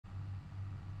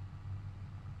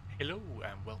Hello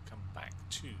and welcome back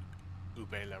to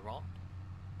Haut-Beyleron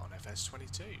on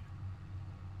FS22.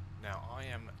 Now I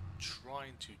am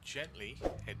trying to gently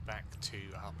head back to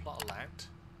our plot of land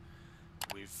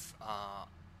with our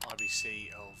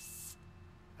IBC of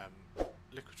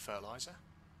liquid fertiliser.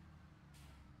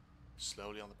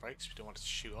 Slowly on the brakes, we don't want it to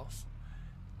shoot off.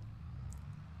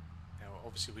 Now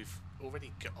obviously we've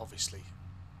already got, I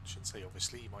shouldn't say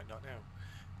obviously, you might not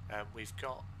know, we've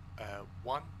got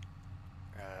one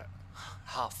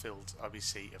half-filled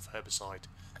IBC of herbicide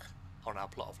on our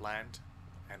plot of land,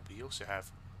 and we also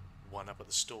have one up at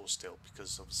the store still,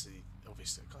 because obviously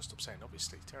I can't stop saying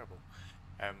obviously, terrible.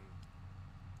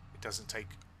 It doesn't take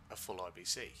a full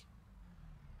IBC,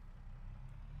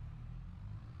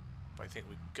 but I think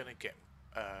we're gonna get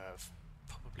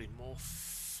probably more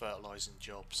fertilising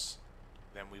jobs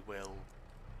than we will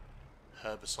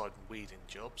herbicide and weeding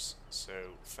jobs. So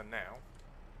for now,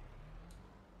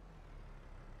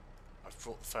 I've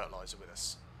brought the fertiliser with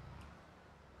us.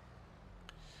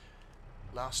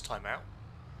 Last time out,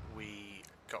 we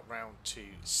got round to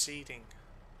seeding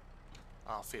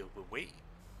our field with wheat.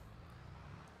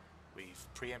 We've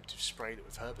preemptive sprayed it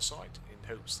with herbicide in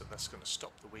hopes that that's going to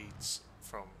stop the weeds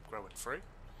from growing through.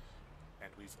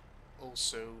 And we've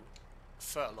also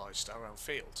fertilised our own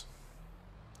field.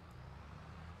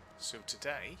 So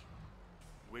today,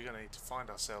 we're going to need to find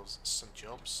ourselves some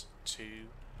jobs to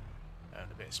earn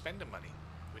a bit of spending money.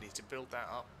 We need to build that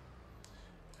up.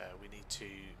 We need to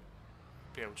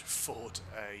be able to afford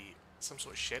some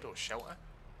sort of shed or shelter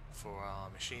for our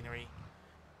machinery,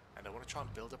 and I want to try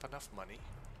and build up enough money.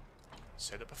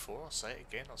 Said it before, I'll say it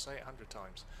again, I'll say it 100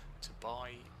 times, to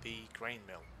buy the grain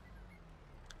mill.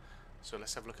 So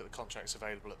let's have a look at the contracts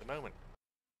available at the moment.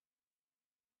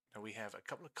 Now we have a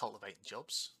couple of cultivating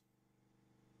jobs.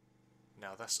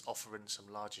 Now that's offering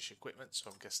some largish equipment, so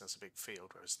I'm guessing that's a big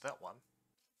field, whereas that one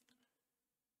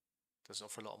doesn't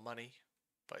offer a lot of money,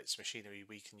 but it's machinery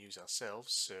we can use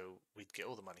ourselves, so we'd get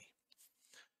all the money.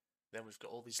 Then we've got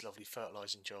all these lovely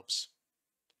fertilising jobs.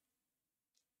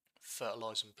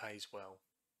 Fertilising pays well.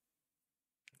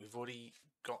 We've already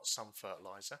got some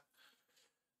fertiliser,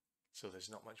 so there's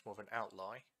not much more of an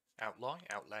outlay.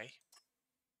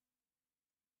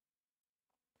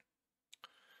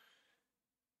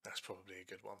 That's probably a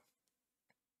good one.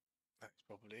 That's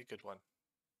probably a good one.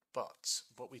 But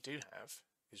what we do have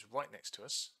is right next to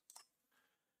us,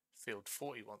 field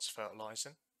 40 wants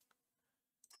fertilising,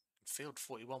 and field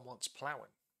 41 wants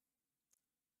ploughing.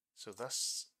 So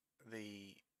thus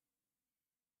the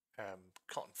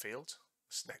cotton field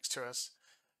that's next to us,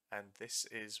 and this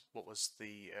is what was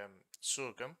the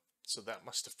sorghum. So that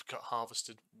must have got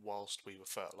harvested whilst we were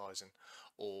fertilising,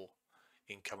 or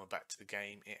in coming back to the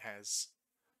game it has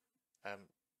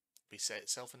reset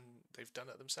itself and they've done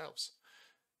it themselves.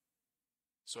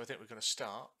 So I think we're going to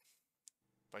start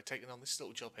by taking on this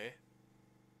little job here.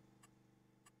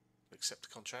 Accept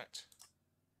the contract.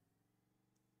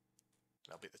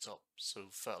 That'll be at the top. So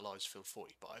fertilise field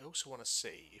 40. But I also want to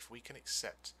see if we can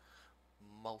accept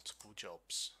multiple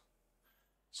jobs.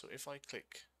 So if I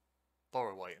click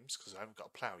borrow items, because I haven't got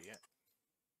a plough yet,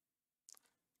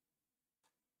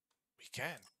 we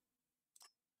can.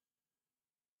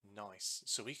 Nice.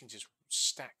 So we can just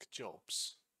stack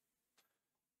jobs.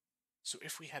 So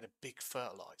if we had a big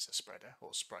fertiliser spreader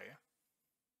or sprayer,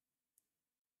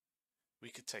 we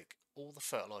could take all the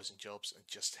fertilising jobs and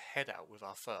just head out with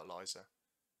our fertiliser.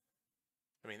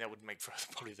 I mean, that would make for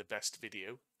probably the best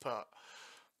video, but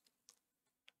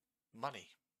money,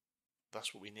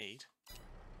 that's what we need.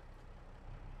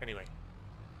 Anyway,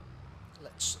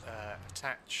 let's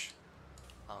attach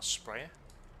our sprayer.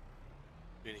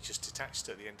 We only just detached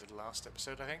it at the end of the last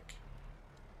episode, I think.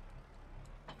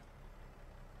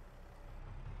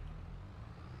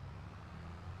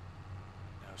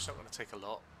 No, it's not going to take a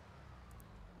lot,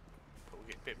 but we'll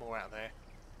get a bit more out there.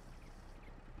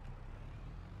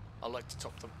 I like to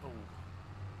top them. Oh,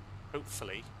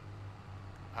 hopefully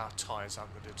our tyres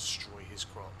aren't going to destroy his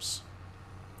crops.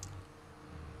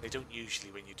 They don't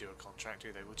usually when you do a contract,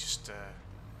 do they? We'll just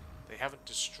they haven't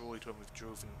destroyed when we've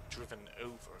driven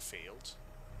over a field.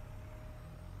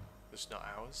 That's not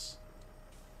ours,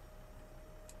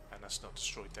 and that's not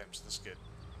destroyed them, so that's good.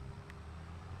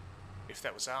 If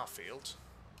that was our field,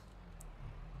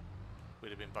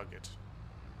 we'd have been buggered,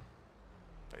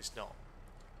 but it's not.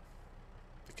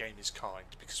 The game is kind,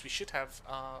 because we should have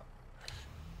our,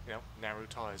 narrow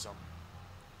tyres on.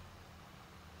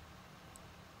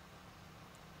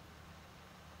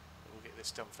 We'll get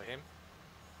this done for him.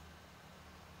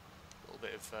 A little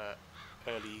bit of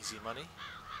early easy money.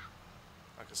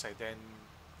 Like I say, then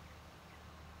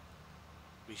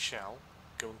we shall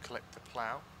go and collect the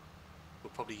plough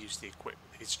We'll probably use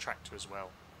his tractor as well.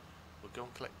 We'll go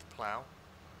and collect the plough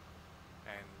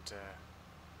and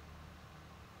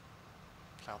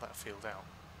plough that field out.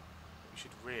 We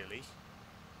should really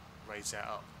raise that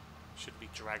up. Shouldn't be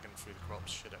dragging through the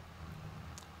crops, should it?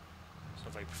 It's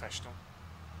not very professional.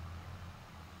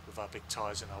 With our big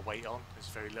tyres and our weight on, there's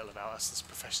very little about us that's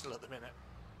professional at the minute.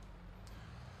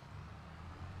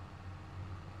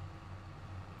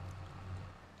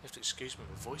 You have to excuse me,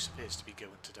 my voice appears to be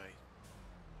going today.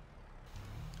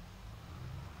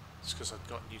 It's because I've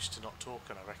gotten used to not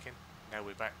talking, I reckon. Now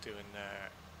we're back doing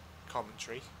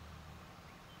commentary.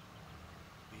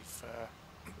 We've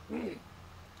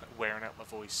wearing out my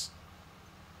voice.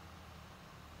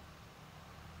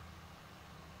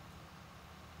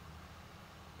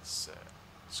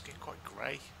 It's getting quite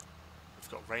grey. We've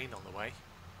got rain on the way,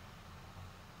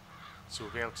 so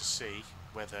we'll be able to see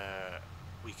whether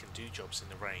we can do jobs in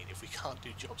the rain. If we can't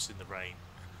do jobs in the rain,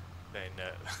 then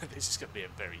this is going to be a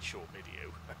very short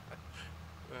video.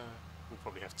 We'll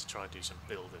probably have to try and do some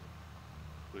building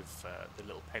with the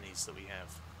little pennies that we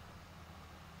have.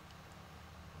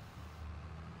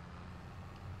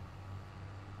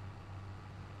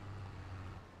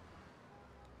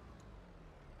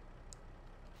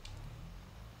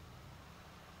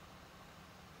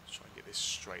 Try and get this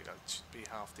straight. That should be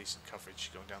half decent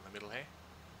coverage going down the middle here.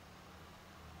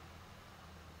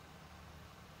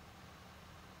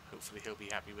 Hopefully he'll be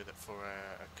happy with it for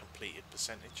a completed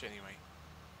percentage anyway.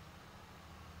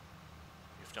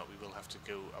 If not, we will have to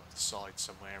go up the side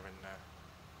somewhere and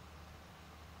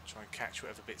try and catch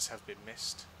whatever bits have been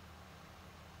missed.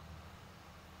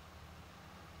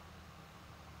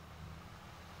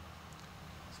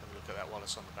 Let's have a look at that while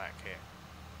it's on the back here.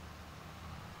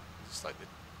 It's like the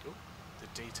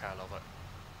detail of it.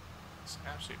 It's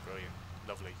absolutely brilliant.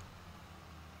 Lovely.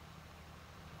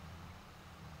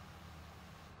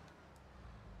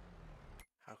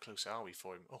 How close are we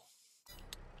for him? Oh,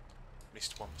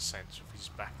 missed 1%, so if we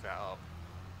just back that up.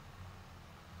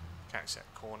 Catch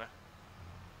that corner.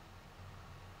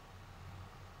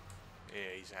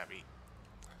 Yeah, he's happy.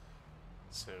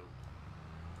 So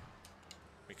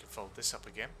we can fold this up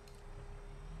again.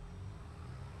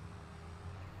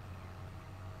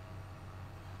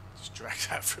 Just drag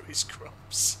that through his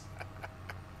crops.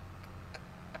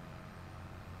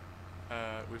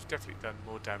 We've definitely done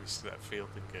more damage to that field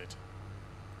than good.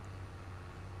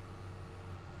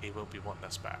 He won't be wanting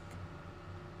us back.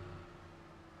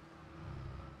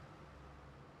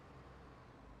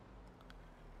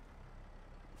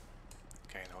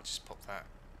 Okay, and I'll just pop that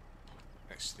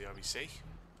next to the RBC.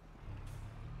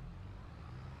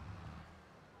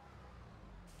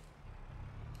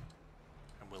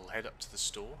 And we'll head up to the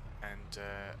store and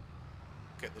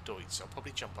get the DEUTZ. I'll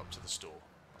probably jump up to the store.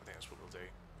 I think that's what we'll do.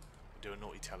 We'll do a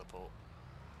naughty teleport.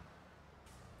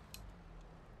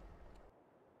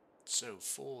 So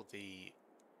for the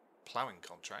ploughing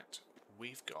contract,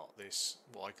 we've got this,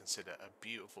 what I consider a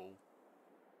beautiful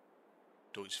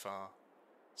DEUTZ-FAHR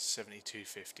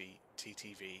 7250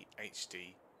 TTV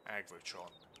HD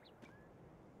Agrotron.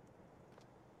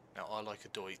 Now I like a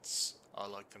DEUTZ, I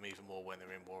like them even more when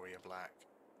they're in Warrior Black.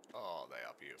 Oh, they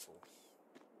are beautiful.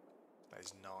 That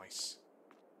is nice.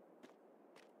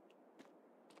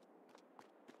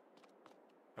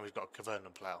 And we've got a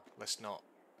Cavernon plough. Let's not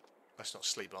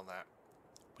sleep on that.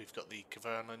 We've got the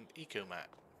Cavernon Ecomat.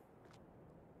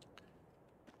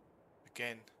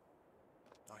 Again,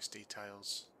 nice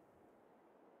details.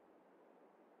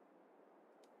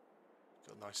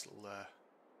 Got a nice little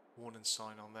warning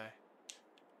sign on there.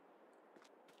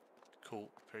 Cool,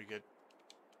 very good.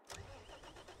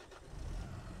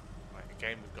 Right,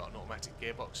 again we've got an automatic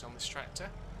gearbox on this tractor.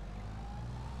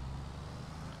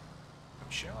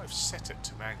 I'm sure I've set it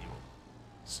to manual.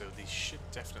 So these should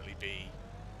definitely be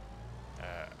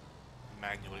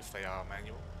manual if they are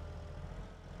manual.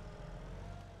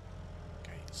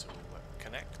 Okay, so we'll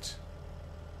connect.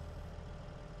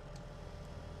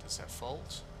 Does that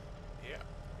fold? Yeah.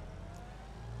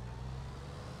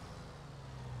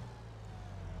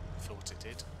 Thought it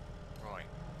did. Right,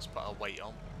 let's put our weight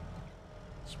on.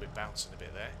 So we're bouncing a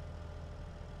bit there.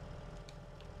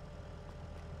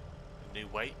 A new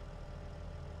weight.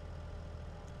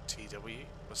 TW,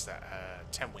 what's that?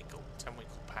 10 winkle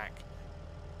pack,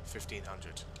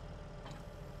 1500.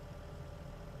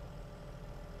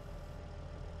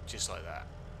 Just like that.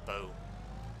 Boom.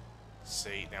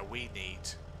 See, now we need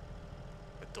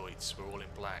a DEUTZ. We're all in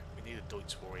black. We need a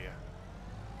DEUTZ warrior.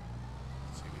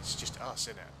 See, it's just us,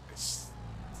 isn't it? It's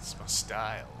my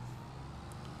style.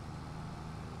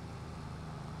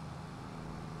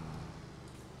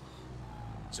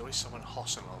 There's always someone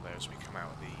hossing on there as we come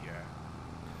out of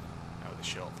out of the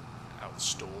shop, out of the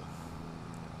store.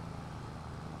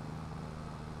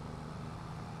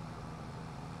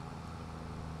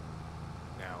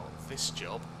 Now this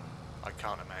job, I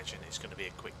can't imagine it's going to be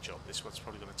a quick job. This one's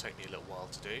probably going to take me a little while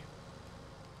to do.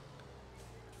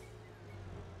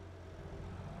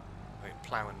 I think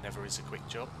ploughing never is a quick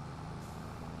job.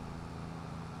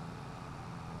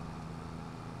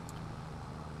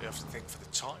 We have to think for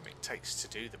the time it takes to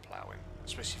do the ploughing,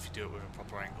 especially if you do it with a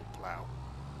proper angle plough.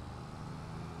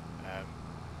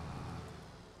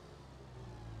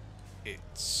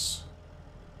 It's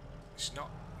not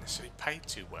necessarily paid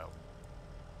too well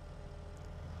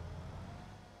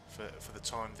for the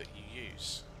time that you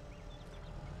use.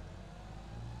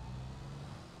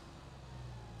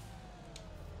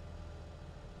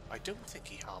 I don't think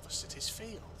he harvested his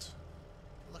field.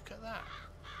 Look at that.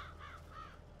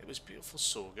 It was beautiful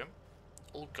sorghum,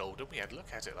 all golden. We had a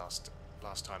look at it last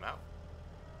time out.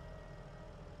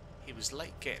 He was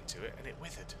late getting to it and it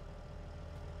withered.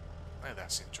 Now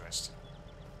that's interesting.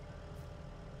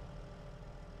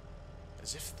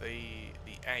 As if the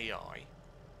AI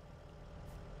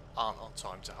aren't on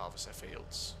time to harvest their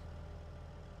fields.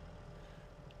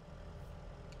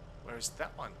 Whereas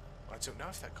that one, I don't know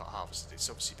if that got harvested. It's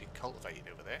obviously been cultivated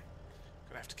over there.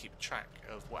 Gonna have to keep track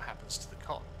of what happens to the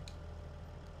cotton.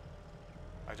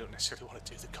 I don't necessarily want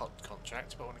to do the cotton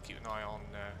contract, but I want to keep an eye on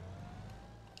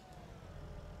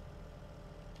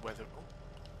whether... Oh,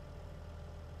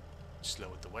 just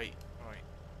lowered the weight. Right.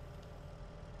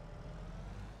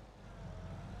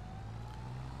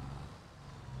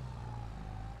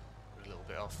 We're a little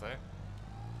bit off there.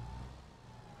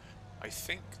 I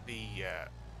think the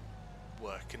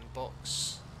working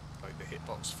box, like the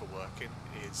hitbox for working,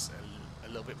 is a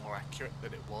little bit more accurate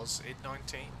than it was in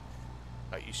 19.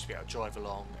 Like, you used to be able to drive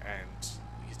along and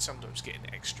you'd sometimes get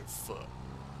an extra foot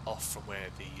off from where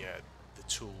the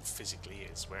tool physically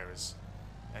is, whereas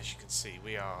as you can see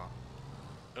we are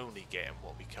only getting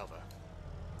what we cover.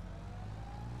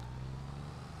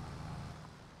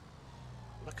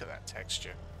 Look at that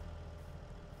texture.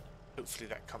 Hopefully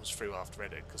that comes through after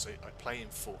edit, because I play in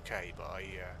 4K but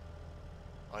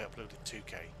I uploaded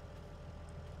 2K.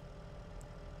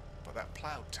 But that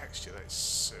ploughed texture, that is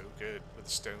so good, with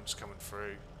the stones coming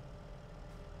through.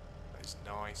 That is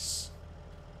nice.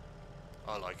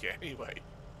 I like it anyway.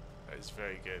 That is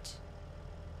very good.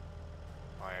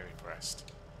 I am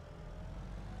impressed.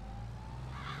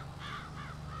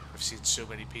 I've seen so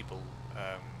many people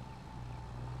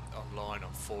online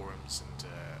on forums and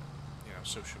you know,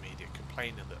 social media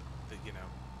complaining that you know,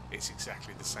 it's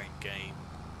exactly the same game.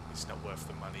 It's not worth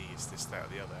the money. It's this, that, or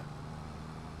the other.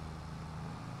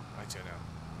 I don't know.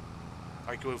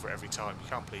 I go over it every time. You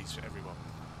can't please everyone.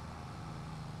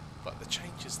 But the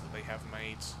changes that they have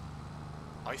made,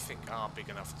 I think, are big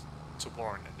enough to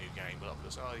warrant a new game. A lot of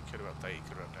us, oh, you could have updated,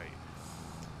 could have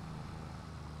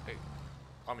updated.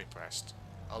 I'm impressed.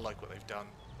 I like what they've done.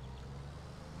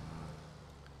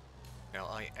 Now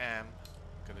I am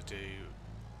going to do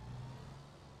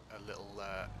a little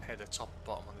header top and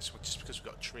bottom on this one, just because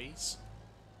we've got trees.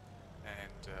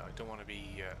 And I don't want to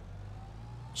be...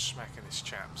 smacking this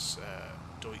chap's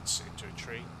DEUTZ into a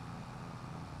tree.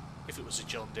 If it was a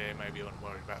John Deere, maybe I wouldn't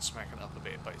worry about smacking it up a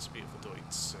bit, but it's a beautiful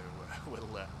DEUTZ, so we'll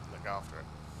look after it.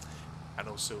 And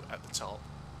also at the top,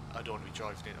 I don't want to be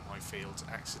driving into my fields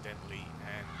accidentally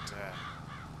and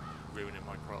ruining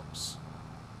my crops.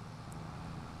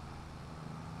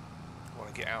 I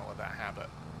want to get out of that habit,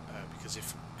 because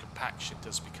if compaction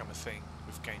does become a thing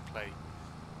with gameplay,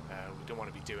 we don't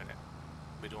want to be doing it.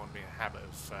 We don't want to be in a habit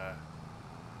of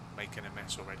making a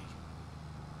mess already.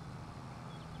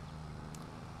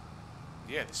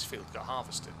 Yeah, this field got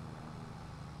harvested.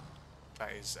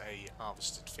 That is a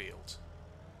harvested field.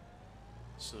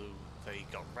 So they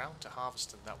got round to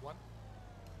harvesting that one.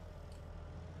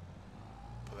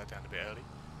 Put that down a bit early.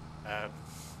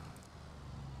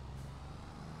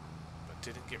 But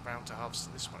didn't get round to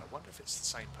harvesting this one. I wonder if it's the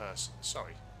same person.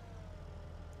 Sorry.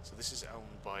 So this is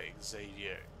owned by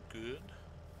Xavier Goon,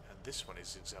 and this one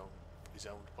is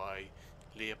owned by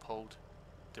Leopold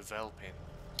Developing.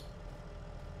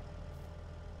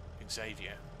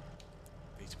 Xavier,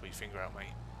 need to put your finger out, mate.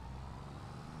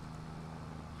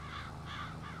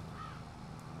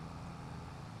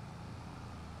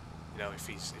 You know, if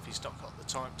he's not got the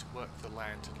time to work the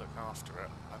land and look after it,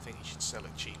 I think he should sell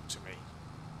it cheap to me.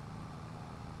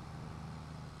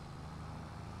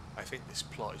 I think this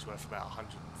plot is worth about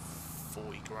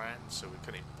 140 grand, so we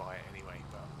couldn't even buy it anyway,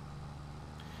 but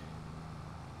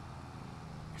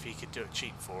if he could do it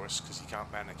cheap for us, because he can't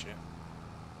manage it,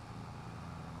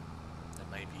 then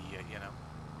maybe, you know,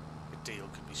 a deal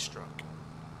could be struck.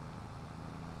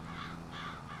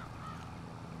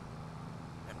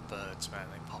 birds, man,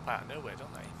 they pop out of nowhere,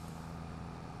 don't they?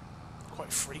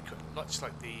 Quite frequent, much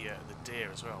like the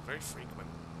deer as well, very frequent.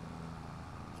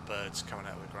 The birds coming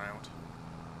out of the ground,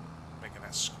 making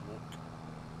that squawk.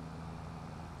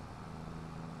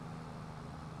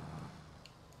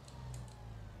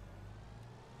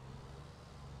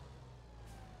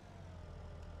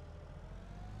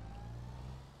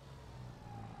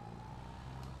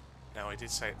 Now, I did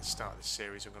say at the start of this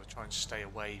series I'm going to try and stay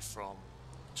away from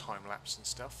time-lapse and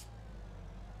stuff,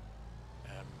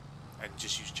 and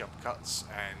just use jump cuts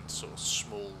and sort of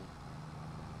small,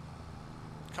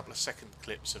 couple of second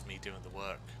clips of me doing the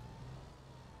work,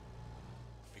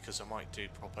 because I might do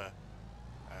proper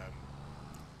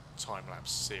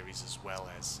time-lapse series as well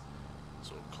as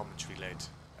sort of commentary-led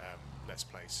Let's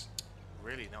Plays.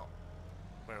 Really not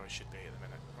where I should be at the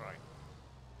minute. Right,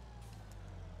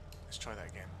 let's try that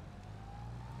again.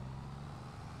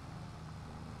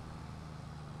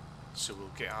 So we'll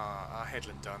get our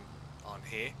headland done on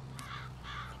here,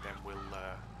 and then we'll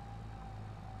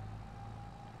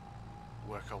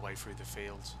work our way through the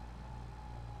field.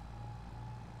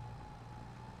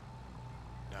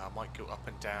 Now I might go up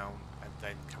and down and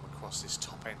then come across this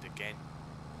top end again,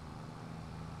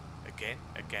 and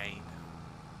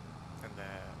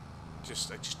I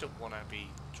just don't want to be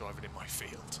driving in my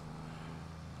field.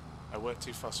 I weren't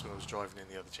too fussed when I was driving in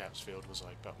the other chap's field, was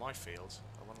I? But my field,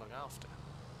 I want to look after.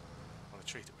 I want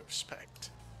to treat it with respect.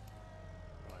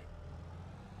 Right.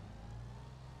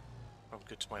 I'm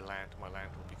good to my land will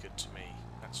be good to me.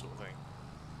 That sort of thing.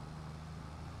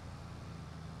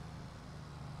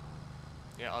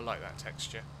 Yeah, I like that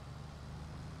texture.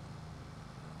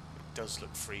 It does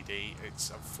look 3D. It's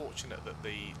unfortunate that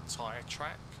the tyre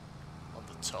track on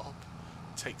the top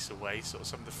takes away sort of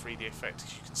some of the 3D effect,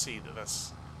 because you can see that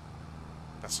that's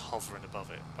hovering above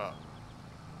it, but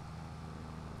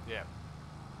yeah,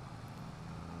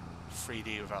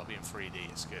 3D without being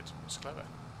 3D is good. It's clever.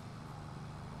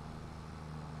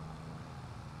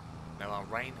 Now our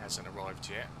rain hasn't arrived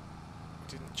yet. I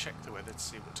didn't check the weather to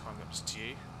see what time that was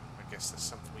due. I guess that's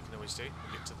something we can always do.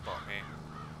 We'll get to the bottom here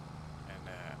and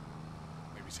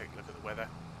maybe take a look at the weather.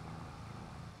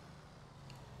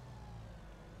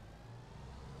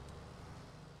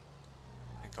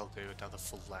 I think I'll do another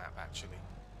full lap actually,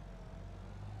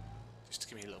 just to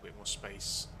give me a little bit more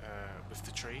space with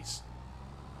the trees.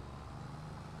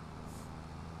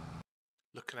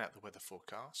 Looking at the weather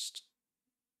forecast,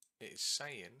 it is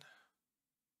saying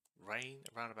rain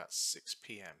around about 6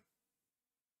 PM,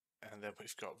 and then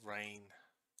we've got rain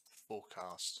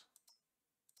forecast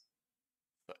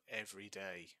for every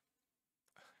day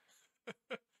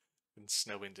and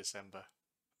snow in December.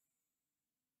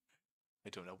 I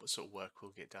don't know what sort of work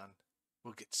we'll get done.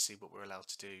 We'll get to see what we're allowed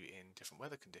to do in different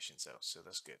weather conditions though, so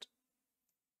that's good.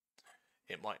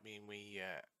 It might mean we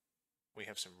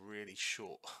have some really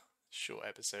short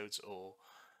episodes, or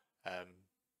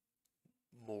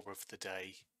more of the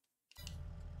day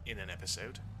in an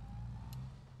episode.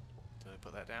 Did I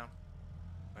put that down?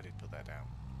 I did put that down.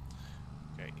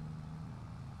 Okay.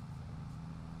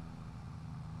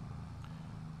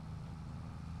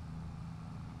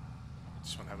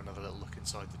 Just want to have another little look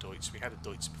inside the DEUTZ. We had a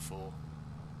DEUTZ before.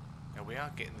 Now we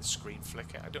are getting the screen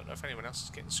flicker. I don't know if anyone else is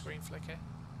getting the screen flicker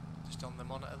just on the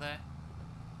monitor there.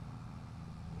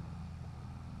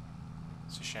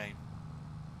 It's a shame.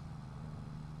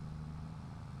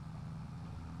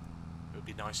 It would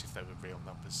be nice if they were real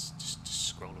numbers, just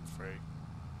scroll them through.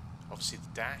 Obviously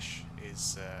the dash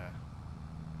is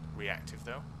reactive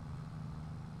though.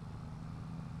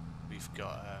 We've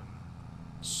got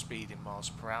speed in miles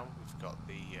per hour, we've got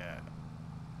the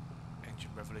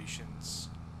engine revolutions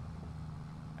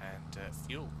and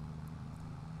fuel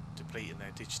depleting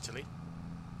there digitally.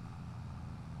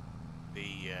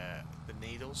 The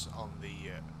needles on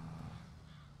the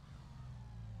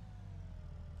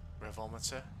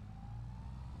revometer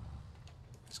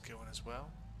is going as well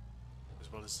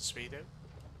as the speedo.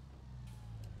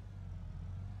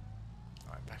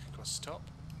 Alright, back across the top.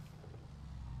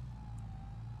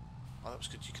 Oh, that was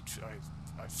good. You could.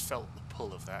 I felt the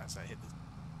pull of that as I hit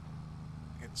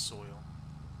the soil.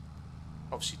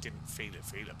 Obviously, didn't feel it,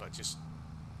 but just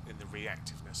in the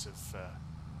reactiveness of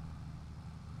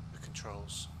the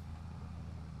controls.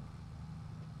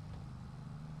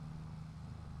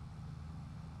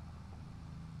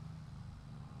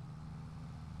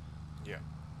 Yeah.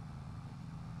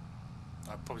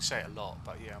 I'd probably say it a lot,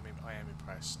 but yeah, I mean, I am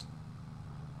impressed.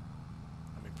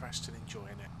 I'm impressed and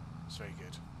enjoying it. It's very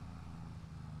good.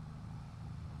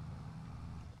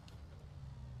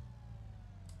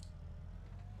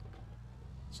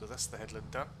 So that's the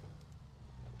headland done.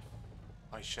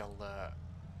 I shall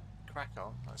crack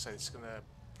on. Like I say, it's going to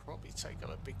probably take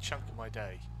up a big chunk of my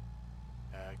day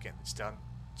getting this done.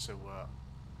 So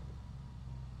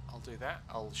I'll do that.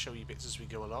 I'll show you bits as we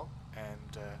go along,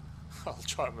 and I'll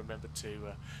try and remember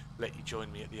to let you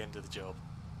join me at the end of the job.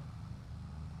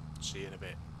 See you in a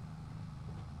bit.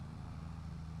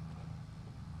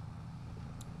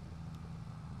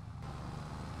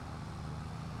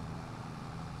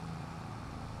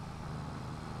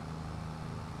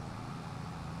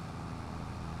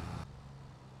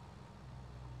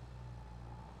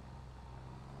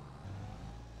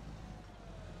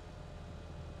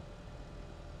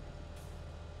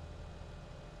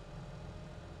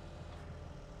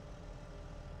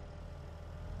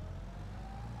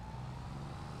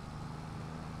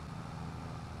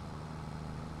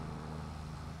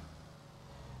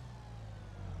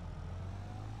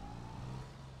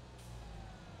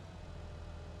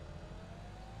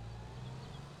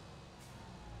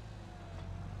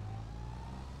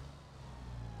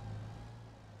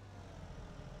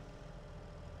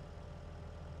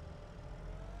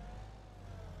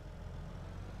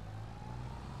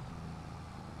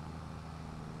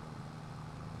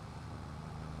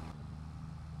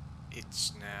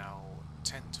 It's now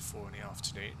 10 to 4 in the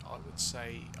afternoon. I would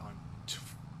say I'm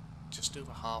just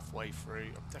over halfway through.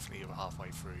 I'm definitely over halfway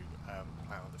through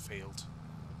ploughing the field.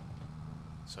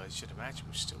 So as you should imagine,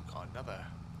 we've still got another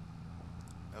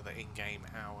in-game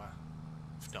hour,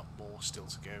 if not more, still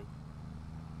to go.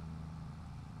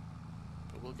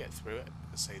 But we'll get through it.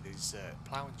 As I say, these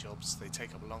ploughing jobs, they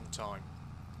take up a long time.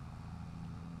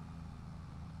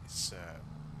 It's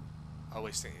I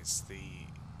always think it's the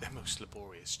most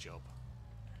laborious job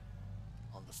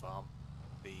on the farm,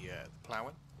 the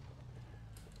ploughing.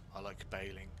 I like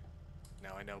baling.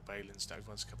 Now I know baling's not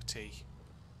everyone's cup of tea.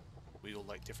 We all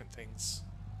like different things,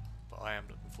 but I am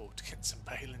looking forward to getting some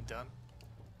baling done.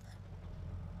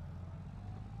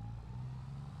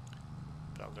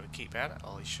 But I'm going to keep at it.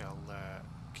 I shall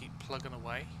keep plugging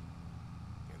away,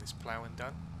 getting this ploughing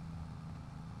done,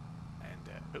 and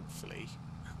hopefully,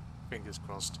 fingers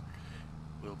crossed,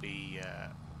 we'll be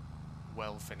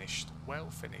well finished,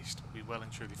 be well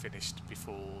and truly finished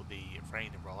before the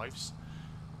rain arrives,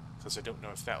 because I don't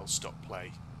know if that'll stop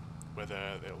play,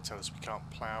 whether it'll tell us we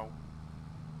can't plough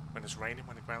when it's raining,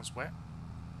 when the ground's wet.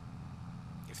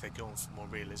 If they're going for more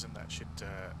realism, that should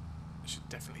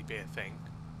definitely be a thing.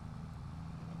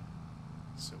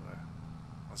 So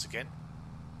once again,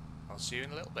 I'll see you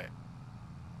in a little bit.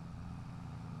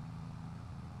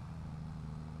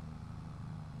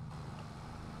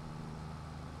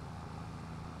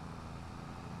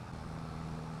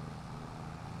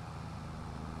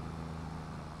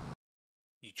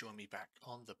 Join me back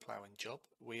on the ploughing job.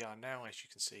 We are now, as you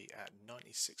can see, at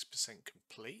 96%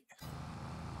 complete.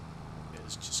 It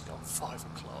has just gone 5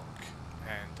 o'clock,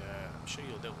 and I'm sure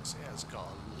you'll notice it has got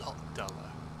a lot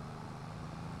duller.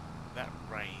 That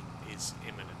rain is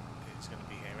imminent. It's going to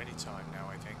be here any time now,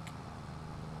 I think.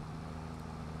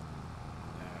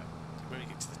 When we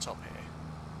get to the top here,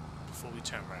 before we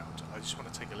turn around, I just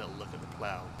want to take a little look at the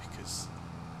plough, because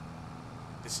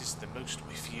this is the most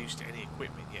we've used any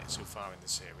equipment yet so far in the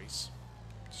series.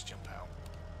 Just jump out.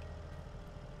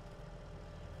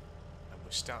 And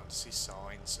we're starting to see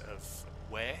signs of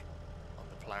wear on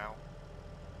the plough.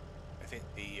 I think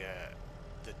the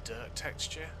dirt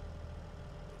texture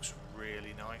looks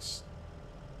really nice.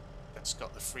 That's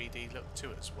got the 3D look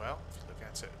to it as well. If you look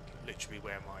at it, literally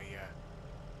where my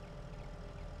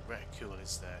reticule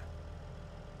is there.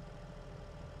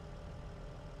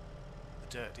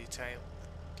 The dirt detail.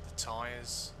 The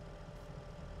tyres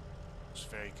looks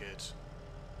very good.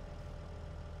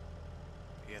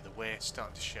 Yeah, the wear's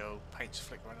starting to show, paint's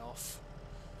flickering off.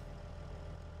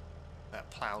 That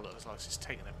plough looks like it's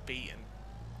taken a beating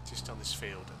just on this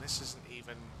field, and this isn't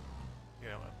even, you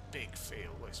know, a big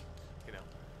field. It's, you know,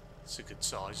 it's a good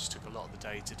size. It just took a lot of the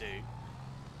day to do.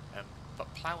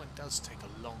 But ploughing does take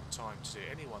a long time to do.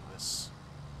 Anyone that's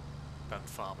done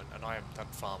farming, and I haven't done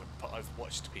farming, but I've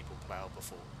watched people plough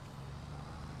before.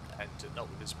 And not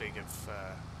with as big of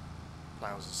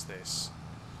ploughs as this.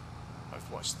 I've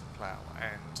watched them plough,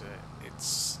 and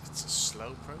it's a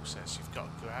slow process. You've got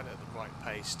to go at it at the right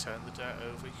pace, turn the dirt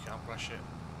over, you can't rush it.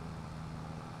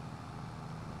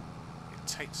 It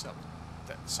takes up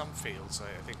some fields,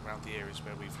 I think around the areas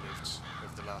where we've lived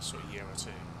over the last sort of year or two,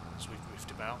 as we've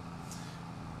moved about.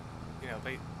 You know,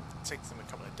 they take them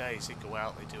a couple of days, they go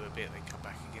out, they do a bit, they come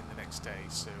back again the next day.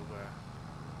 So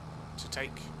to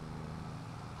take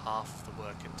half the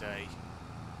working day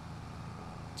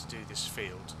to do this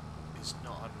field is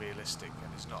not unrealistic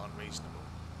and is not unreasonable.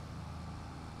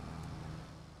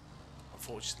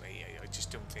 unfortunately, I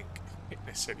just don't think it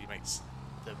necessarily makes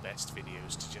the best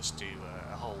videos to just do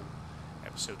a whole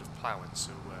episode of ploughing.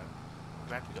 So I'm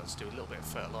glad we got to do a little bit of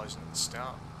fertilising at the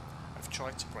start. I've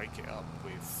tried to break it up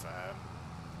with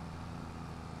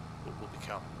what will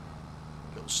become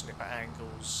little snipper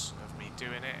angles of me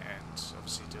doing it, and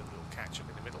obviously doing a little catch up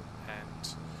in the middle.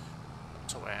 And on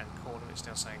top right hand corner it's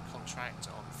now saying contract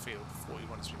on field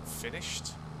 41 has been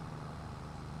finished.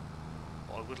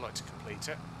 Well, I would like to complete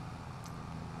it.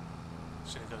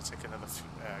 It's only going to take another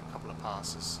couple of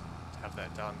passes to have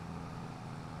that done.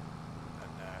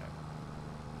 And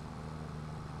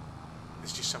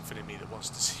there's just something in me that wants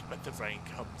to see when the rain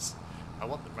comes. I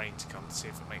want the rain to come to see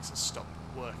if it makes us stop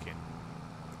working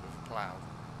with a plough.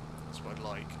 That's what I'd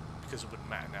like, because it wouldn't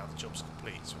matter now the job's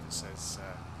complete. So if it says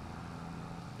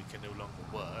we can no longer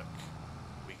work,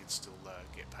 we can still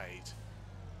get paid.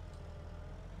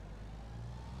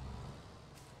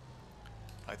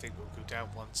 I think we'll go down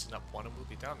once and up one and we'll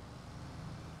be done.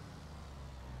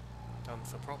 Done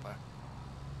for proper.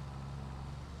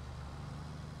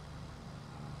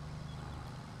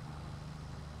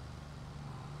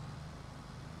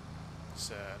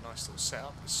 It's a nice little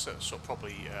setup. It's sort of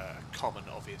probably a common,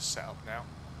 obvious setup now.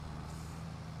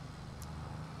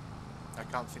 I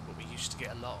can't think what we used to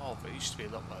get a lot of. It used to be a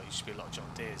lot. Well, it used to be a lot of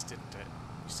John Deere's, didn't it?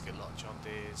 We used to get a lot of John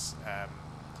Deere's.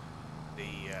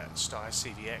 The Steyr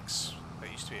CVX.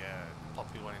 That used to be a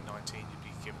popular one in 19. You'd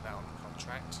be given that on a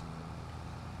contract.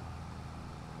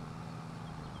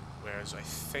 Whereas I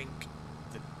think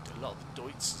that a lot of the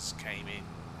DEUTZ-FAHRs came in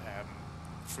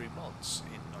through mods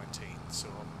in 19. So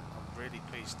I'm really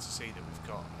pleased to see that we've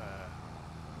got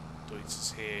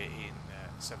DEUTZ-FAHRs here in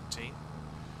 17.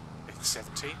 In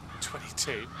 17,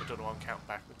 22. I don't know why I'm counting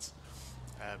backwards.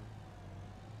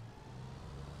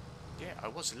 Yeah, I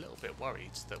was a little bit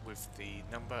worried that with the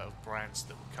number of brands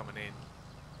that were coming in,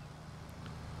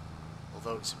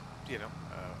 although it's, you know,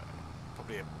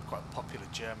 probably quite a popular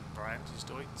German brand is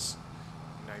DEUTZ,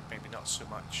 you know, maybe not so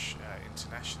much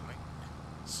internationally.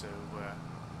 So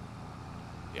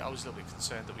yeah, I was a little bit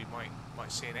concerned that we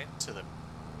might see an end to them,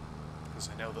 because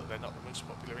I know that they're not the most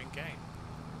popular in game.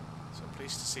 So I'm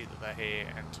pleased to see that they're here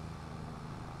and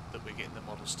that we're getting the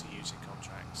models to use in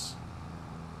contracts,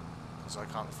 because I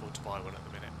can't afford to buy one at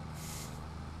the minute.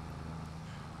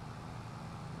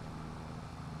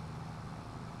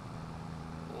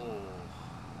 Oh,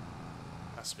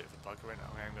 that's a bit of a bugger, isn't it?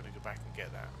 I'm going to go back and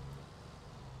get that.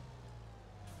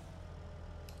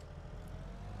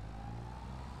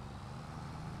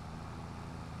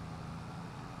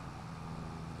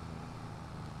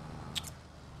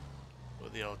 What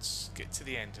are the odds? Get to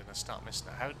the end and I start missing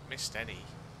it. I haven't missed any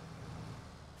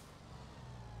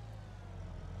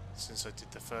since I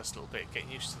did the first little bit.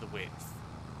 Getting used to the width.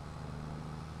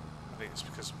 I think it's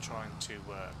because I'm trying to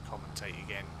commentate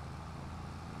again.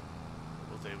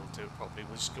 We'll do it properly.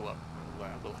 We'll just go up.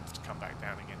 We'll have to come back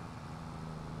down again.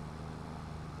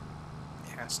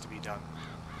 It has to be done.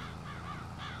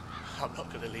 I'm not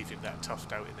going to leave him that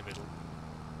toughed out in the middle.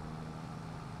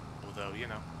 Although, you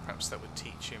know, perhaps that would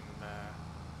teach him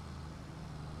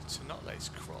to not let his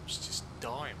crops just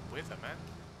die and wither, man.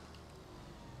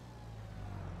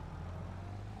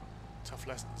 Tough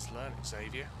lessons learned,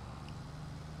 Xavier.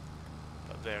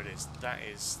 But there it is. That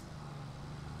is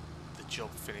the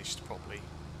job finished properly.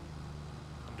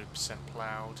 100%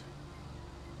 ploughed.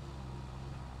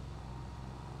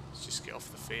 Let's just get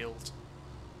off the field.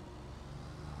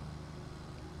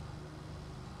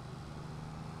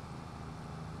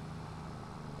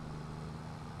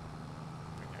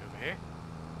 Bring it over here.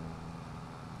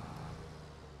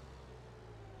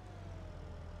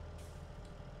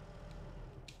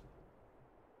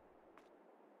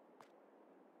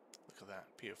 Look at that,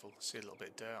 beautiful. See a little bit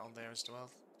of dirt on there as well.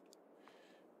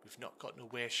 We've not got no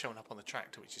wear showing up on the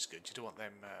tractor, which is good. You don't want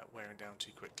them wearing down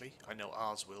too quickly. I know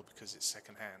ours will because it's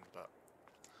second hand, but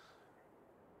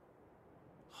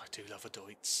I do love a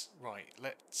DEUTZ. Right,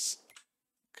 let's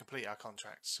complete our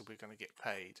contract. So we're going to get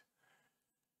paid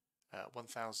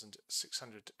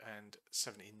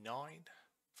 1,679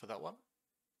 for that one.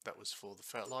 That was for the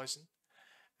fertilising,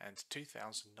 and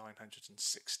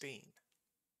 2,916.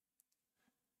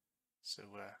 So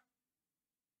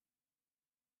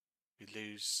we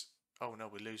lose. Oh no,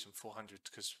 we're losing 400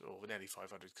 because, or nearly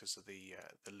 500 because of the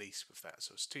lease with that.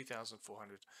 So it's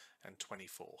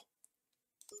 2,424,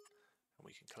 and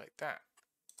we can collect that.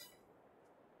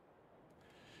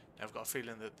 Now I've got a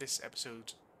feeling that this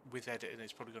episode with editing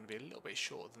is probably going to be a little bit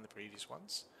shorter than the previous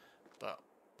ones, but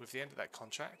with the end of that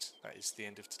contract, that is the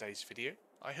end of today's video.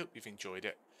 I hope you've enjoyed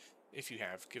it. If you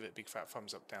have, give it a big fat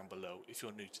thumbs up down below. If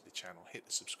you're new to the channel, hit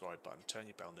the subscribe button, turn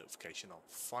your bell notification on,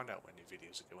 find out when new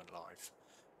videos are going live.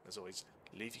 As always,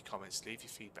 leave your comments, leave your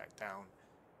feedback down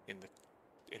in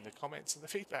the comments in the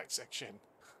feedback section.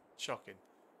 Shocking.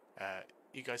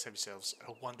 You guys have yourselves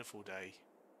a wonderful day.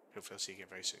 Hopefully I'll see you again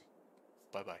very soon.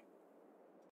 Bye bye.